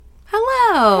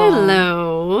Hello.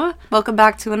 Hello. Welcome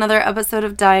back to another episode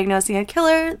of Diagnosing a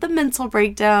Killer, the Mental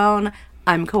Breakdown.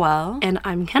 I'm Coel. And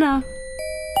I'm Kenna.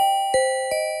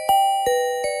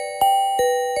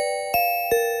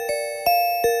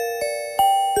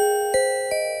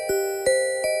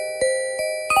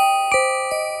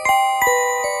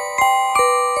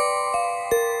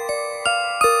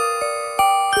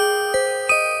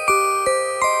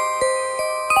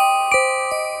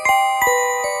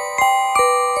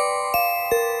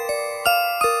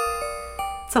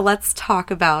 So let's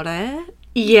talk about it.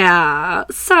 Yeah,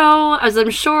 so as I'm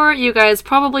sure you guys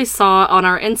probably saw on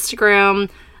our Instagram,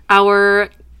 our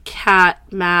cat,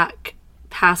 Mac,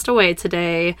 passed away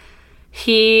today.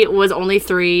 He was only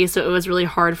 3, so it was really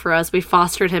hard for us. We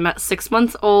fostered him at 6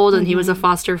 months old, and he was a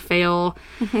foster fail.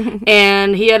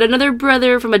 And he had another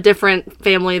brother from a different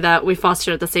family that we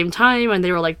fostered at the same time, and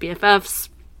they were like BFFs.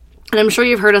 And I'm sure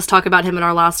you've heard us talk about him in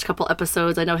our last couple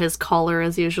episodes. I know his collar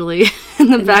is usually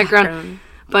in the background.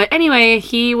 But anyway,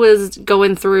 he was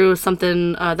going through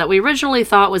something that we originally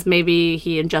thought was maybe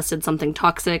he ingested something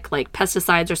toxic, like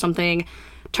pesticides or something.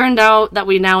 Turned out that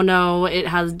we now know it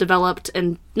has developed,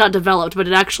 and not developed, but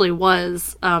it actually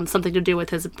was something to do with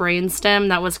his brain stem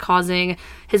that was causing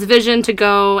his vision to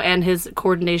go and his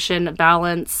coordination,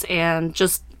 balance, and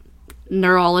just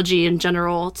neurology in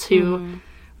general to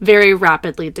very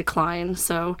rapidly decline.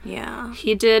 So Yeah.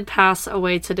 he did pass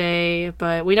away today,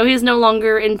 but we know he's no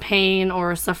longer in pain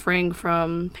or suffering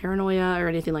from paranoia or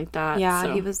anything like that. Yeah,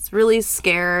 so. he was really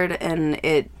scared, and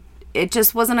it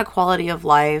just wasn't a quality of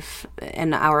life,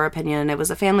 in our opinion. It was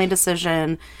a family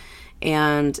decision,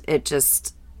 and it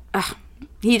just...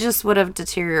 he just would have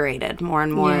deteriorated more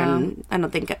and more, Yeah. and I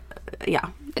don't think...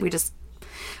 we just...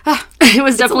 It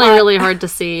was definitely really hard to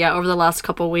see over the last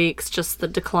couple weeks, just the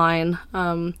decline.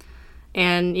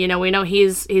 And, you know, we know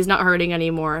he's not hurting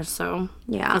anymore, so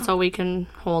Yeah. that's all we can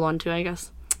hold on to, I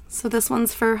guess. So this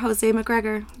one's for Jose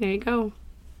McGregor. There you go.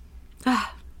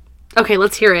 Okay,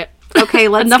 let's hear it. Okay,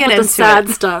 let's Enough get with into the sad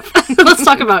it. stuff. Let's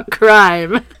talk about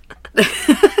crime.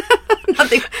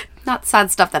 Not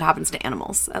sad stuff that happens to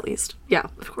animals, at least. Yeah,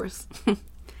 of course.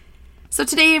 So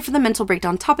today, for the mental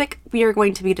breakdown topic, we are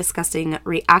going to be discussing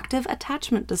reactive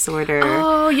attachment disorder.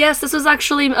 Oh, yes, this was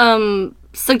actually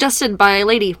suggested by a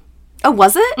lady. Oh,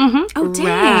 was it? Mm-hmm. Oh,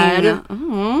 Rad. dang.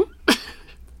 Mm-hmm.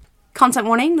 Content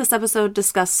warning, this episode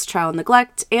discusses child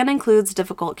neglect and includes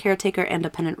difficult caretaker and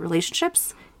dependent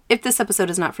relationships. If this episode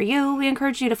is not for you, we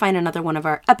encourage you to find another one of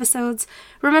our episodes.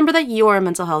 Remember that your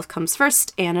mental health comes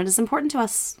first, and it is important to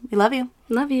us. We love you.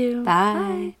 Love you.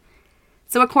 Bye.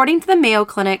 So according to the Mayo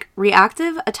Clinic,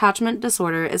 reactive attachment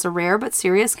disorder is a rare but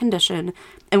serious condition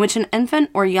in which an infant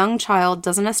or young child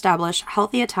doesn't establish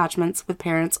healthy attachments with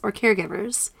parents or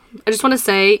caregivers. I just want to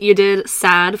say you did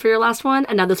sad for your last one,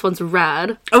 and now this one's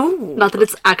rad. Oh. Not that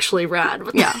it's actually rad.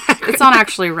 But Yeah, it's not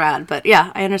actually rad, but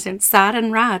yeah, I understand. Sad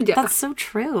and rad. Yeah. That's so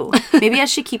true. Maybe I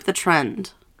should keep the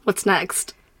trend. What's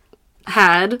next?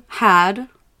 Had. Had.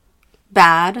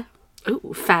 Bad.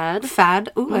 Ooh, fad.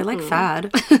 Fad. Ooh, I like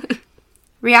fad.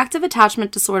 Reactive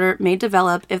attachment disorder may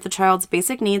develop if the child's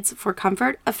basic needs for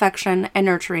comfort, affection, and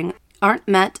nurturing aren't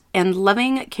met and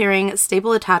loving, caring,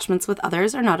 stable attachments with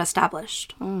others are not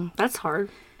established. That's hard.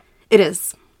 It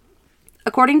is.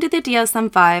 According to the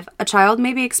DSM-5, a child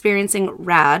may be experiencing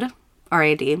R.A.D,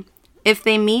 R.A.D, if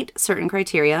they meet certain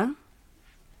criteria.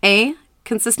 A.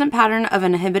 Consistent pattern of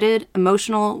inhibited,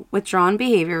 emotional, withdrawn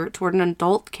behavior toward an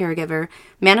adult caregiver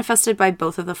manifested by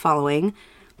both of the following.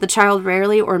 The child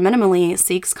rarely or minimally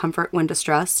seeks comfort when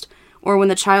distressed, or when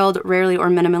the child rarely or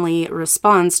minimally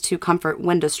responds to comfort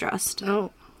when distressed. Oh.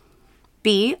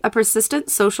 B. A persistent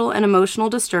social and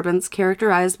emotional disturbance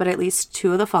characterized by at least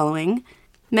 2 of the following.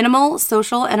 Minimal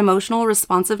social and emotional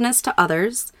responsiveness to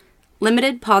others,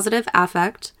 limited positive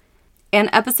affect, and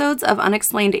episodes of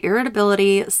unexplained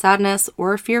irritability, sadness,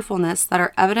 or fearfulness that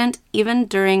are evident even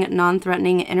during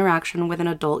non-threatening interaction with an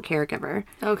adult caregiver.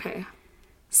 Okay.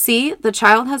 C. The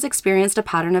child has experienced a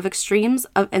pattern of extremes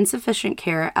of insufficient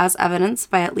care as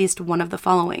evidenced by at least one of the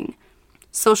following.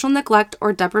 Social neglect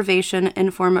or deprivation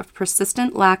in form of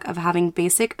persistent lack of having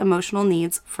basic emotional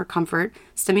needs for comfort,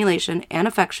 stimulation, and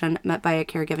affection met by a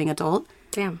caregiving adult.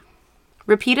 Damn.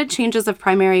 Repeated changes of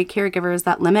primary caregivers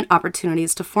that limit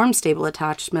opportunities to form stable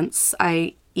attachments,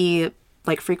 i.e.,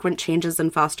 like frequent changes in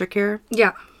foster care.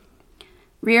 Yeah.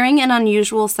 Rearing in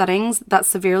unusual settings that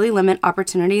severely limit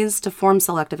opportunities to form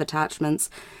selective attachments,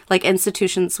 like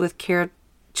institutions with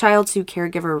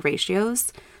child-to-caregiver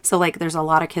ratios. So, like, there's a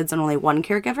lot of kids and only one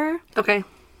caregiver. Okay.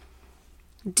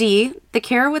 D, the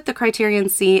carer with the criterion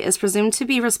C is presumed to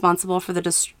be responsible for the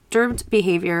disturbed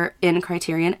behavior in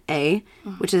criterion A,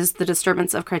 which is the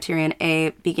disturbance of criterion A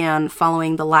began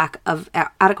following the lack of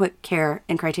adequate care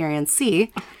in criterion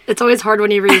C. It's always hard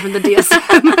when you read from the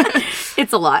DSM.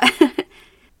 It's a lot.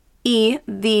 E,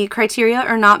 the criteria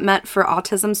are not met for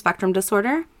autism spectrum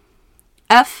disorder.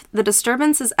 F, the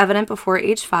disturbance is evident before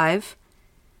age 5.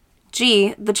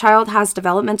 G, the child has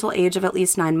developmental age of at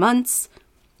least 9 months.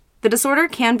 The disorder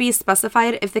can be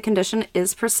specified if the condition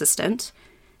is persistent,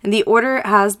 and the order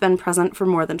has been present for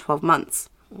more than 12 months.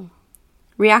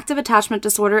 Reactive attachment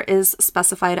disorder is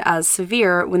specified as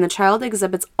severe when the child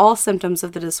exhibits all symptoms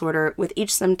of the disorder, with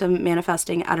each symptom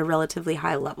manifesting at a relatively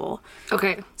high level.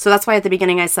 Okay. So that's why at the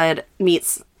beginning I said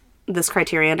meets this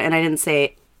criterion, and I didn't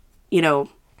say,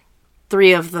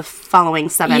 3 of the following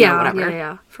 7 or whatever.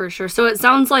 Yeah, for sure. So it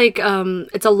sounds like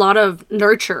it's a lot of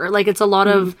nurture. Like it's a lot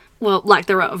of, well, lack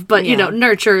thereof, but,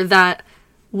 nurture that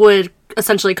would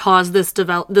essentially cause this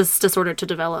disorder to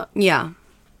develop. Yeah.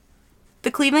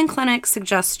 The Cleveland Clinic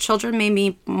suggests children may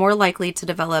be more likely to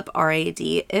develop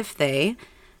R.A.D. if they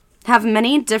have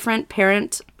many different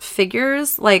parent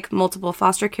figures, like multiple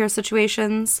foster care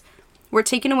situations, were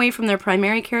taken away from their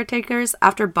primary caretakers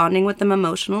after bonding with them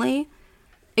emotionally,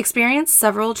 experienced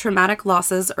several traumatic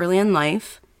losses early in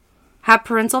life, have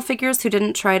parental figures who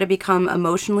didn't try to become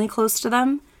emotionally close to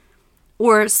them,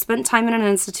 or spent time in an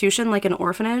institution like an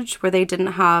orphanage where they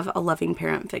didn't have a loving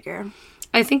parent figure.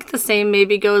 I think the same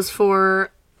maybe goes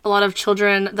for a lot of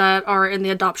children that are in the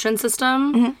adoption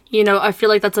system. I feel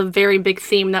like that's a very big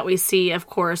theme that we see, of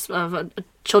course, of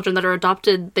children that are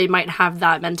adopted. They might have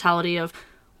that mentality of,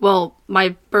 well,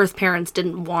 my birth parents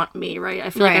didn't want me, right?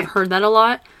 I feel like I've heard that a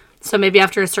lot. So maybe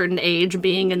after a certain age,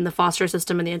 being in the foster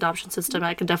system and the adoption system,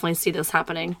 I can definitely see this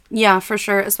happening. Yeah, for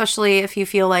sure. Especially if you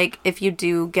feel like if you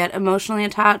do get emotionally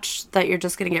attached, that you're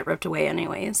just going to get ripped away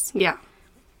anyways. Yeah.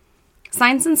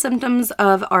 Signs and symptoms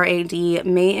of R.A.D.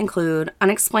 may include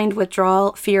unexplained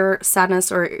withdrawal, fear,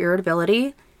 sadness, or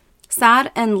irritability,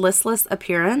 sad and listless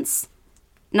appearance,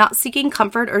 not seeking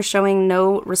comfort or showing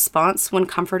no response when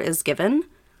comfort is given,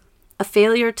 a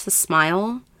failure to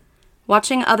smile,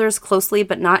 watching others closely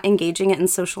but not engaging in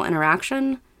social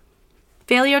interaction,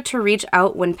 failure to reach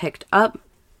out when picked up,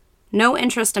 no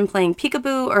interest in playing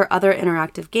peekaboo or other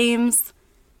interactive games,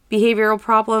 behavioral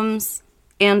problems,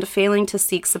 and failing to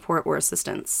seek support or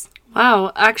assistance.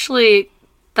 Wow, actually,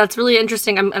 that's really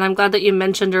interesting, and I'm glad that you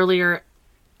mentioned earlier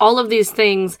all of these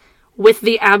things with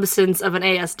the absence of an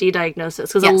ASD diagnosis,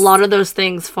 because a lot of those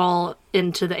things fall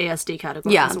into the ASD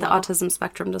category as well. The autism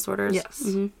spectrum disorders. Yes.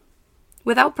 Mm-hmm.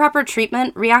 Without proper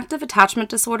treatment, reactive attachment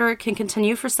disorder can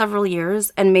continue for several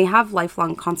years and may have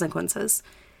lifelong consequences.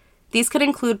 These could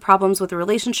include problems with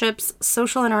relationships,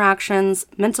 social interactions,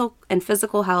 mental and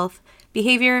physical health,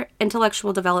 behavior,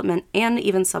 intellectual development, and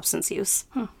even substance use.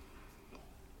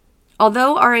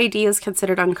 Although R.A.D. is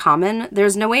considered uncommon,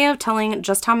 there's no way of telling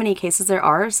just how many cases there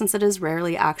are since it is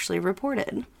rarely actually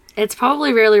reported. It's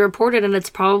probably rarely reported, and it's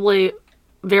probably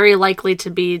very likely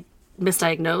to be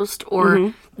misdiagnosed,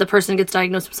 or the person gets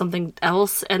diagnosed with something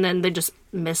else and then they just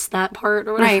miss that part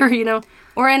or whatever,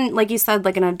 Or in, like you said,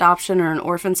 like an adoption or an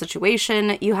orphan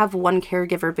situation, you have one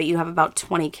caregiver, but you have about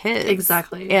 20 kids.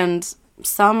 Exactly. And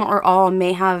some or all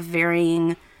may have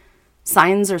varying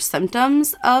signs or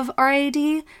symptoms of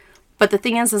R.A.D., but the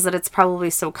thing is that it's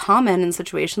probably so common in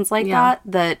situations like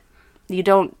that you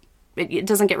don't, it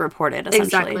doesn't get reported, essentially.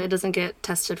 Exactly. It doesn't get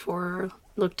tested for or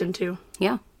looked into.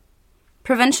 Yeah.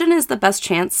 Prevention is the best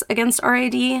chance against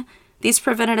R.A.D. These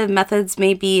preventative methods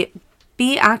may be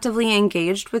actively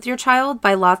engaged with your child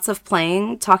by lots of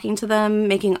playing, talking to them,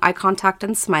 making eye contact,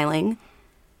 and smiling.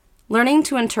 Learning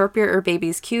to interpret your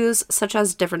baby's cues, such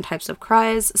as different types of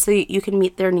cries, so you can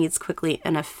meet their needs quickly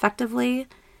and effectively.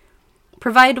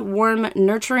 Provide warm,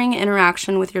 nurturing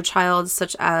interaction with your child,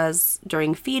 such as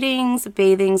during feedings,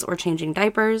 bathings, or changing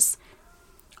diapers.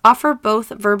 Offer both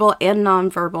verbal and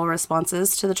nonverbal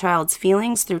responses to the child's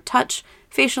feelings through touch,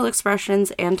 facial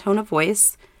expressions, and tone of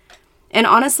voice. And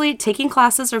honestly, taking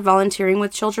classes or volunteering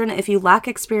with children, if you lack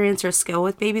experience or skill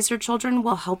with babies or children,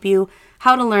 will help you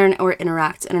how to learn or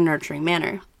interact in a nurturing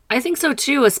manner. I think so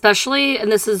too, especially,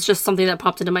 and this is just something that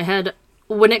popped into my head,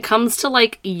 when it comes to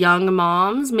like young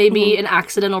moms, maybe an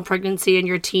accidental pregnancy in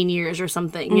your teen years or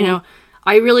something,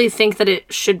 I really think that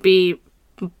it should be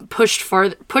pushed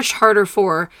harder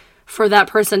for that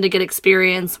person to get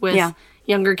experience with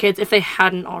younger kids if they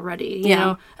hadn't already, you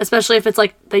know, especially if it's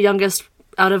like the youngest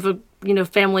out of a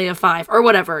family of 5 or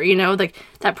whatever, like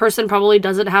that person probably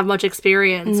doesn't have much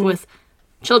experience with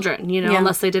children,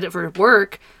 unless they did it for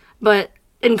work. But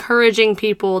encouraging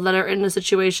people that are in a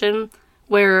situation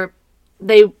where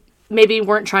they maybe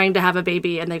weren't trying to have a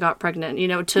baby and they got pregnant, you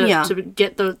know, to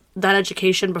get that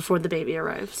education before the baby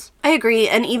arrives. I agree.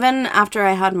 And even after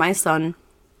I had my son,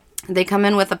 they come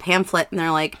in with a pamphlet and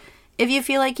they're like, if you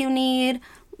feel like you need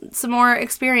some more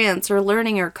experience or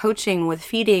learning or coaching with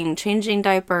feeding, changing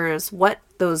diapers, what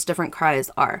those different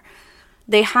cries are.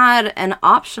 They had an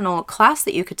optional class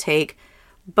that you could take,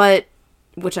 but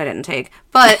which I didn't take,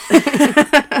 but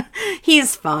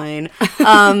he's fine.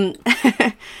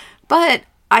 But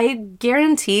I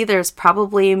guarantee there's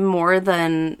probably more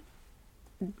than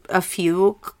a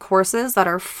few courses that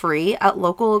are free at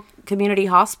local community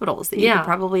hospitals that you could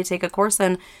probably take a course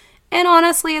in. And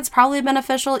honestly, it's probably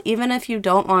beneficial even if you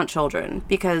don't want children,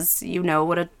 because you know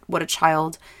what a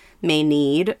child may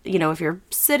need, you know, if you're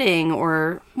sitting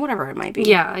or whatever it might be.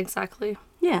 Yeah, exactly.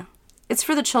 Yeah. It's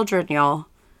for the children, y'all.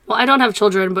 Well, I don't have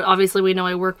children, but obviously we know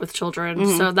I work with children,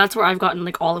 so that's where I've gotten,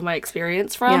 like, all of my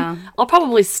experience from. Yeah. I'll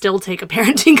probably still take a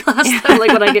parenting class, though,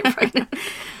 like, when I get pregnant.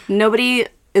 Nobody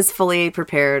is fully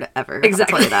prepared ever.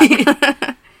 Exactly. I'll tell you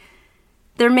that.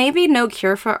 There may be no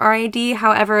cure for R.A.D.,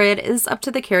 however, it is up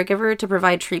to the caregiver to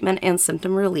provide treatment and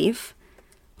symptom relief.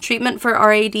 Treatment for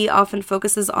R.A.D. often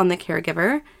focuses on the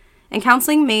caregiver, and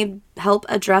counseling may help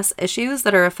address issues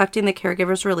that are affecting the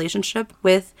caregiver's relationship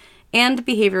with and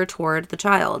behavior toward the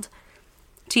child.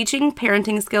 Teaching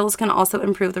parenting skills can also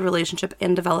improve the relationship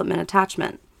and development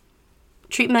attachment.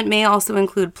 Treatment may also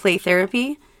include play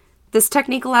therapy. This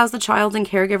technique allows the child and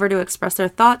caregiver to express their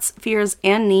thoughts, fears,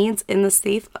 and needs in the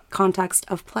safe context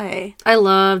of play. I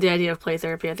love the idea of play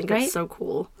therapy. I think it's so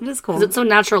cool. It is cool. Because it's so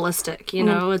naturalistic, you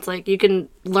know? It's like you can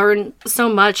learn so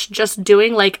much just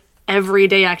doing, like,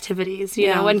 everyday activities, you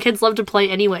know? And kids love to play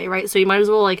anyway, right? So you might as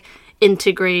well, like,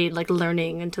 integrate, like,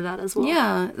 learning into that as well.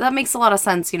 Yeah, that makes a lot of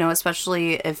sense, you know,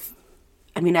 especially if,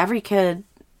 I mean, every kid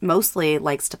mostly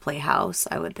likes to play house,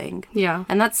 I would think. Yeah.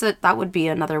 And that would be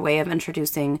another way of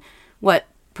introducing what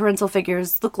parental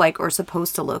figures look like or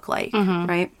supposed to look like,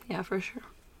 right? Yeah, for sure.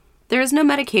 There is no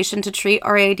medication to treat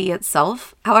R.A.D.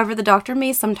 itself. However, the doctor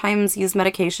may sometimes use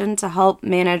medication to help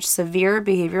manage severe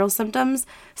behavioral symptoms,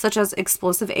 such as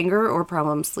explosive anger or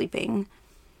problem sleeping.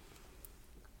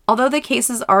 Although the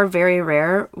cases are very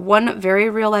rare, one very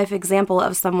real-life example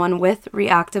of someone with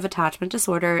reactive attachment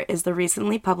disorder is the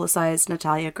recently publicized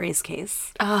Natalia Grace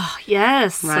case. Oh,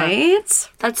 yes. Right?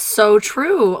 That's so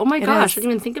true. Oh my gosh, I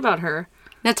didn't even think about her.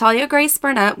 Natalia Grace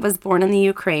Barnett was born in the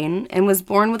Ukraine and was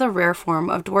born with a rare form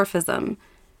of dwarfism.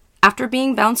 After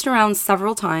being bounced around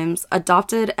several times,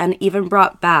 adopted, and even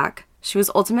brought back, she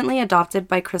was ultimately adopted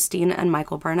by Christine and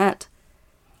Michael Barnett.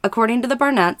 According to the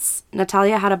Barnetts,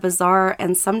 Natalia had a bizarre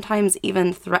and sometimes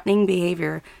even threatening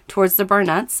behavior towards the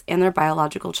Barnetts and their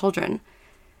biological children.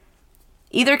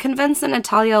 Either convinced that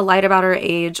Natalia lied about her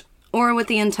age or with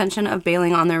the intention of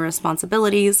bailing on their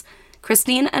responsibilities,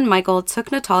 Christine and Michael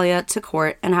took Natalia to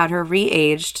court and had her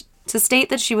re-aged to state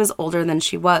that she was older than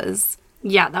she was.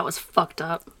 Yeah, that was fucked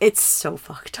up. It's so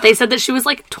fucked up. They said that she was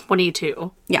like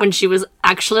 22 when she was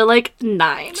actually like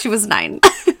 9. She was 9.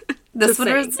 This would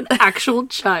an actual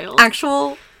child.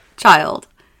 Actual child.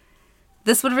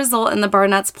 This would result in the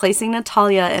Barnetts placing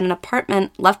Natalia in an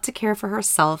apartment left to care for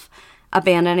herself,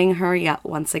 abandoning her yet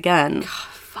once again. God,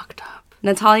 fucked up.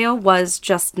 Natalia was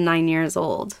just 9 years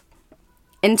old.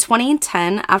 In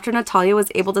 2010, after Natalia was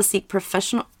able to seek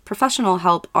professional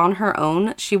help on her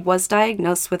own, she was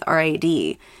diagnosed with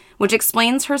R.A.D., which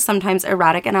explains her sometimes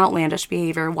erratic and outlandish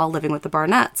behavior while living with the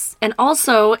Barnetts. And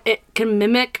also, it can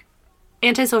mimic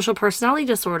antisocial personality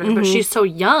disorder, but she's so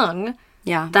young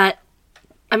that,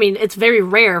 I mean, it's very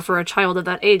rare for a child of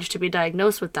that age to be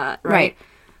diagnosed with that, right?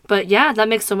 But yeah, that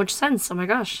makes so much sense. Oh my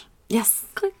gosh. Yes.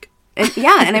 Click. And,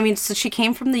 yeah, and I mean, so she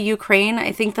came from the Ukraine.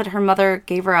 I think that her mother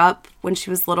gave her up when she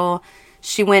was little.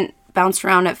 She bounced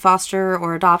around at foster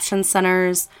or adoption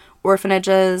centers,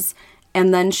 orphanages,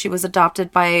 and then she was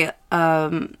adopted by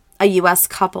a U.S.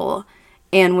 couple.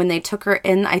 And when they took her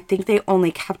in, I think they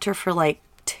only kept her for like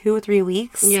 2 or 3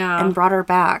 weeks and brought her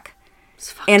back.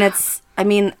 It's I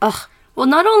mean, ugh. Well,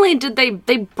 not only did they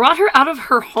brought her out of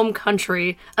her home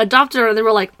country, adopted her, and they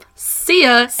were like, see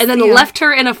ya, and then left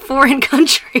her in a foreign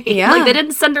country. Yeah. Like, they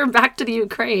didn't send her back to the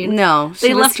Ukraine. No.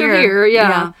 They left her here,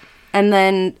 yeah. And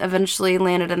then eventually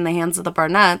landed in the hands of the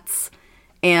Barnetts,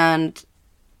 and,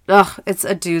 it's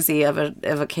a doozy of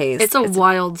a case. It's a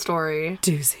wild story.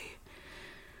 Doozy.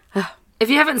 If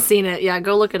you haven't seen it, yeah,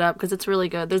 go look it up because it's really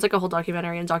good. There's like a whole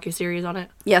documentary and docuseries on it.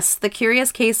 Yes, The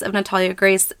Curious Case of Natalia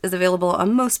Grace is available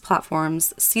on most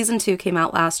platforms. Season 2 came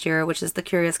out last year, which is The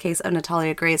Curious Case of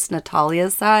Natalia Grace,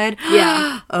 Natalia's side.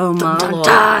 Yeah. Oh my dun, lord.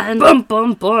 dun. Bum,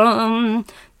 bum, bum.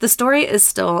 The story is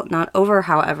still not over,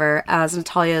 however, as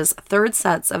Natalia's third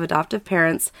sets of adoptive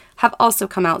parents have also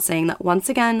come out saying that once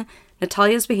again,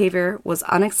 Natalia's behavior was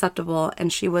unacceptable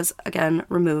and she was again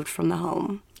removed from the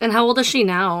home. And how old is she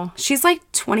now? She's like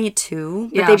 22,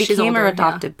 but Yeah, they she's became her older,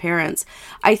 adopted parents.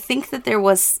 I think that there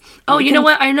was... Oh, you know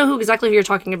what? I know exactly who you're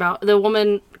talking about. The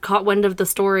woman caught wind of the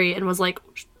story and was like,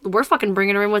 we're fucking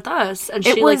bringing her in with us. And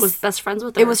she was best friends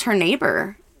with her. It was her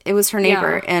neighbor. It was her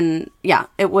neighbor. Yeah. And yeah,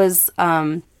 it was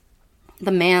the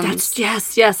man's...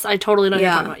 Yes. I totally know who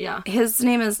you're talking about, yeah. His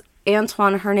name is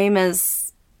Antoine. Her name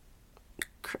is...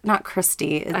 Not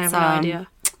Christy. It's, I have no idea.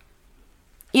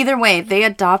 Either way, they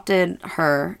adopted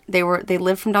her. They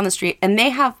lived from down the street, and they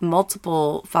have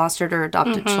multiple fostered or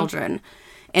adopted children.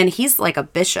 And he's like a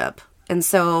bishop. And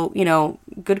so, you know,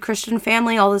 good Christian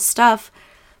family, all this stuff.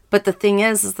 But the thing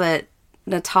is that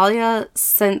Natalia,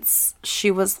 since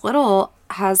she was little,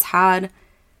 has had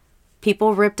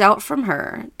people ripped out from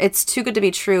her. It's too good to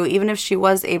be true. Even if she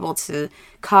was able to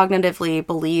cognitively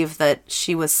believe that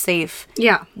she was safe.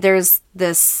 Yeah. There's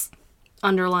this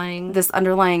underlying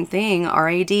thing,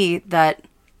 R.A.D, that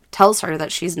tells her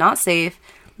that she's not safe,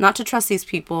 not to trust these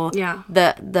people. Yeah.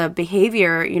 The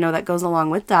behavior, you know, that goes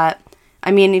along with that. I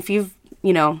mean, if you've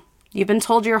been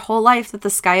told your whole life that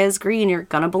the sky is green, you're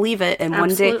gonna believe it. And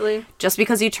Absolutely. One day, just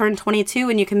because you turn 22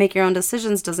 and you can make your own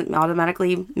decisions doesn't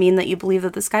automatically mean that you believe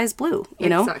that the sky is blue, you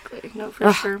know? Exactly. No,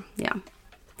 for sure. Yeah.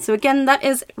 So again, that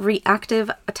is reactive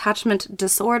attachment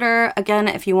disorder. Again,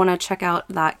 if you want to check out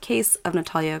that case of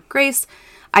Natalia Grace,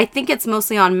 I think it's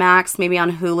mostly on Max, maybe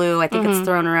on Hulu. I think it's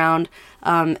thrown around.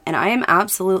 And I am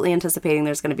absolutely anticipating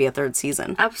there's going to be a third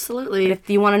season. Absolutely. But if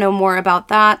you want to know more about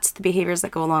that, the behaviors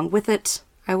that go along with it,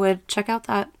 I would check out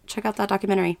that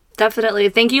documentary. Definitely.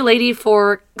 Thank you, lady,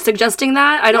 for suggesting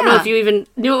that. I don't know if you even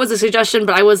knew it was a suggestion,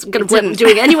 but I was going to do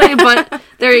it anyway. But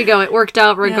there you go. It worked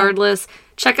out regardless. Yeah.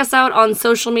 Check us out on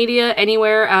social media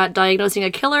anywhere at Diagnosing a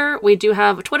Killer. We do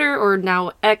have Twitter, or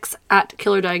now X, at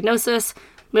Killer Diagnosis.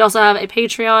 We also have a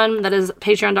Patreon. That is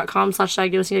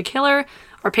patreon.com/diagnosingakiller.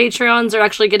 Our Patreons are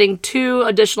actually getting 2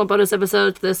 additional bonus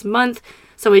episodes this month.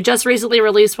 So we just recently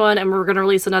released one, and we're going to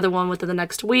release another one within the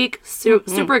next week.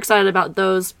 Super excited about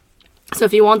those. So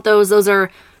if you want those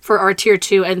are for our Tier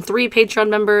 2 and 3 Patreon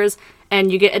members, and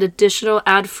you get an additional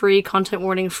ad-free, content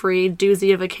warning-free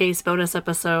doozy of a case bonus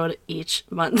episode each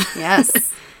month.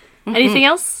 Yes. Anything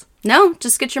else? No,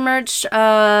 just get your merch.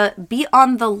 Be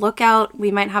on the lookout.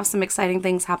 We might have some exciting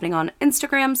things happening on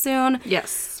Instagram soon.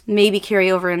 Yes. Maybe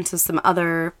carry over into some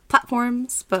other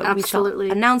platforms, but Absolutely. we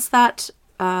shall announce that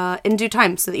in due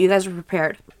time so that you guys are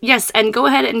prepared. Yes, and go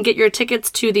ahead and get your tickets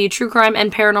to the True Crime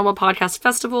and Paranormal Podcast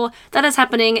Festival. That is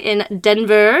happening in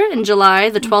Denver in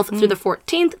July, the 12th through the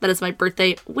 14th. That is my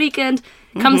birthday weekend.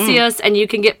 Come see us, and you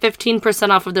can get 15%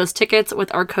 off of those tickets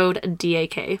with our code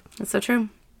DAK. That's so true.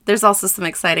 There's also some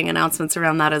exciting announcements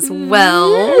around that as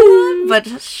well, but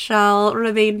shall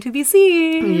remain to be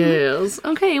seen. Yes.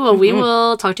 Okay, well, we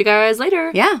will talk to you guys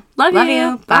later. Yeah. Love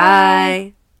you.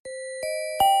 Bye.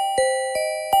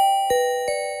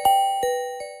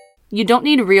 You don't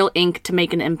need real ink to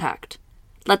make an impact.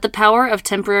 Let the power of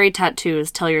Temporary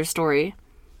Tattoos tell your story.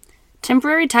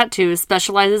 Temporary Tattoos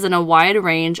specializes in a wide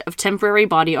range of temporary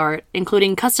body art,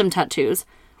 including custom tattoos,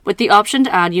 with the option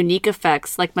to add unique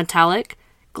effects like metallic,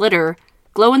 glitter,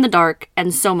 glow-in-the-dark,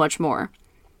 and so much more.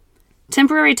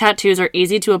 Temporary tattoos are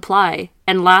easy to apply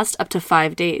and last up to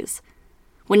 5 days.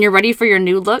 When you're ready for your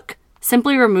new look,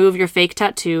 simply remove your fake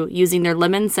tattoo using their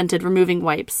lemon-scented removing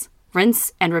wipes.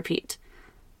 Rinse and repeat.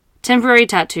 Temporary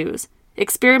Tattoos.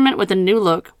 Experiment with a new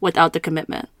look without the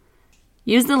commitment.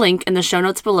 Use the link in the show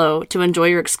notes below to enjoy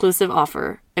your exclusive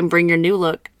offer and bring your new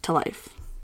look to life.